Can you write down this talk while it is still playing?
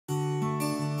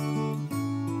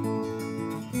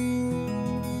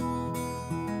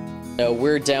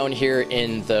We're down here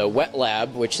in the wet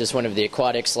lab, which is one of the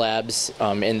aquatics labs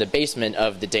in the basement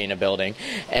of the Dana building.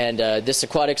 And this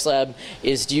aquatics lab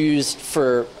is used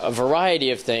for a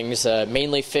variety of things,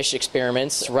 mainly fish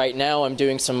experiments. Right now I'm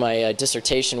doing some of my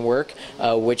dissertation work,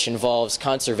 which involves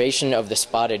conservation of the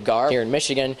spotted gar here in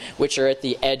Michigan, which are at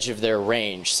the edge of their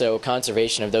range. So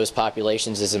conservation of those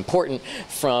populations is important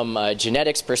from a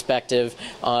genetics perspective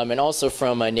and also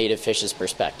from a native fishes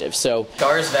perspective. So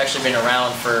gars have actually been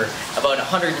around for about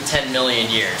 110 million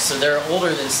years, so they're older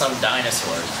than some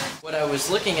dinosaurs. What I was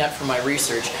looking at for my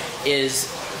research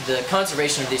is the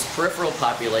conservation of these peripheral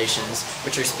populations,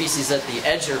 which are species at the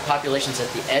edge or populations at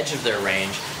the edge of their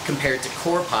range, compared to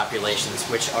core populations,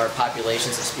 which are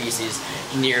populations of species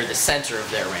near the center of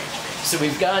their range. So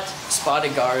we've got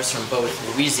spotted gars from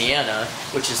both Louisiana,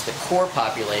 which is the core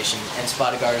population, and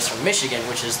spotted gars from Michigan,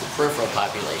 which is the peripheral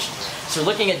population. So we're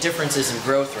looking at differences in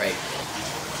growth rate.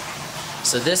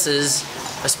 So this is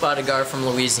a spotted gar from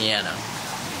Louisiana.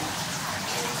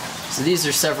 So these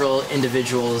are several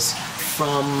individuals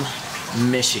from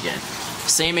Michigan.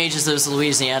 Same age as those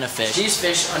Louisiana fish. These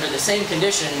fish, under the same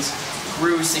conditions,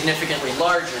 grew significantly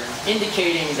larger,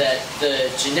 indicating that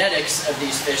the genetics of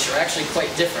these fish are actually quite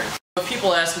different. When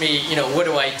people ask me, what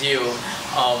do I do?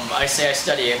 I say I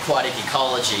study aquatic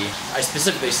ecology. I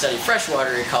specifically study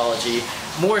freshwater ecology,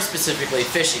 more specifically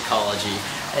fish ecology.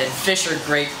 And fish are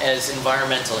great as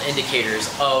environmental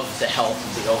indicators of the health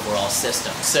of the overall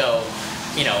system. So,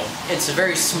 it's a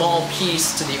very small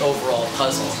piece to the overall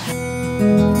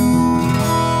puzzle.